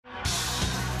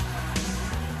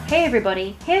Hey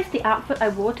everybody, here's the outfit I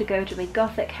wore to go to a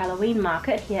gothic Halloween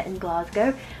market here in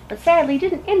Glasgow, but sadly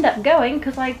didn't end up going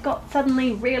because I got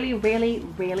suddenly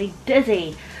really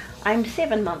dizzy. I'm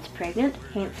 7 months pregnant,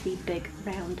 hence the big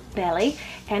round belly,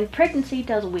 and pregnancy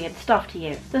does weird stuff to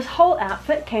you. This whole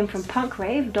outfit came from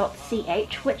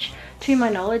punkrave.ch, which to my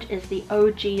knowledge is the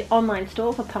OG online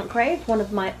store for punk rave, one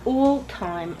of my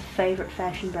all-time favourite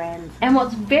fashion brands. And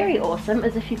what's very awesome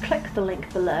is if you click the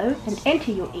link below and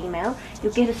enter your email,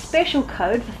 you'll get a special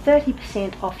code for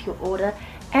 30% off your order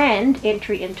and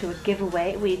entry into a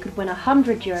giveaway where you could win a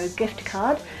 €100 gift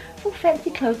card for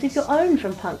fancy clothes of your own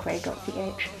from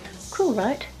punkrave.ch. Cool,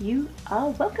 right? You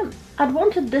are welcome. I'd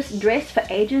wanted this dress for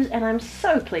ages and I'm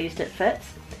so pleased it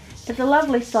fits. It's a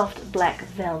lovely soft black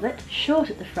velvet, short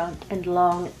at the front and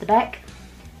long at the back.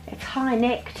 It's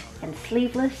high-necked and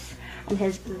sleeveless and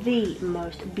has the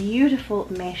most beautiful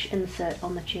mesh insert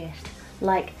on the chest,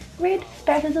 like red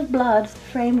spatters of blood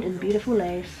framed in beautiful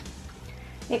lace.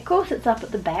 It corsets up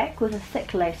at the back with a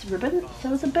thick lace ribbon,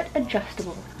 so it's a bit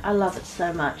adjustable. I love it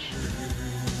so much.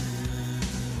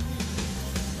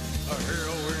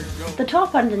 The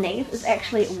top underneath is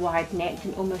actually wide-necked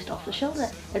and almost off the shoulder.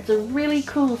 It's a really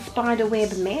cool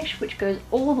spiderweb mesh which goes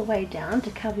all the way down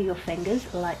to cover your fingers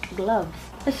like gloves.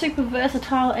 A super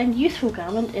versatile and useful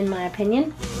garment in my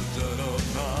opinion.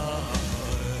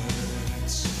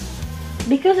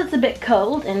 Because it's a bit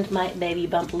cold and my baby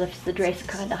bump lifts the dress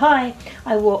kinda high,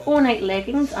 I wore ornate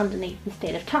leggings underneath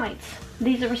instead of tights.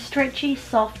 These are a stretchy,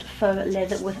 soft faux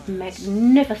leather with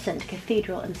magnificent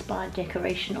cathedral-inspired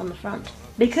decoration on the front.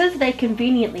 Because they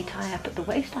conveniently tie up at the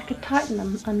waist, I could tighten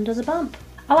them under the bump.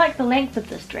 I like the length of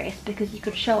this dress because you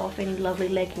could show off any lovely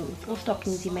leggings or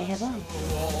stockings you may have on.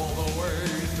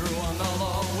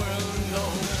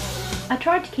 I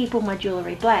tried to keep all my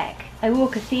jewellery black. I wore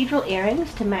cathedral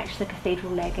earrings to match the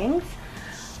cathedral leggings,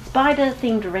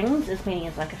 spider-themed rings, as many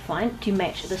as I could find, to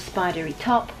match the spidery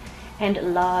top,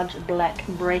 and large black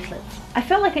bracelets. I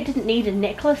felt like I didn't need a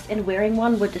necklace and wearing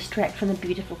one would distract from the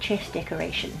beautiful chest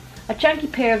decoration. A chunky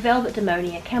pair of velvet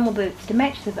demonia camel boots to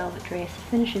match the velvet dress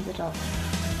finishes it off.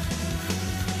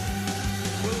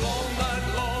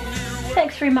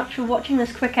 Thanks very much for watching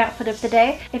this quick outfit of the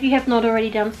day. If you have not already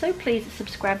done so, please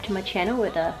subscribe to my channel.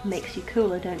 It makes you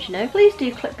cooler, don't you know? Please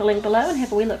do click the link below and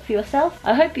have a wee look for yourself.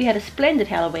 I hope you had a splendid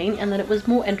Halloween and that it was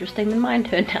more interesting than mine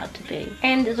turned out to be.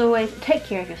 And as always, take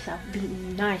care of yourself, be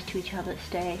nice to each other,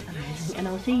 stay amazing, and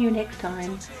I'll see you next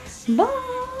time. Bye!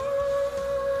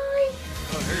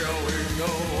 Here we go,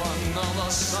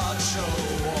 another sideshow.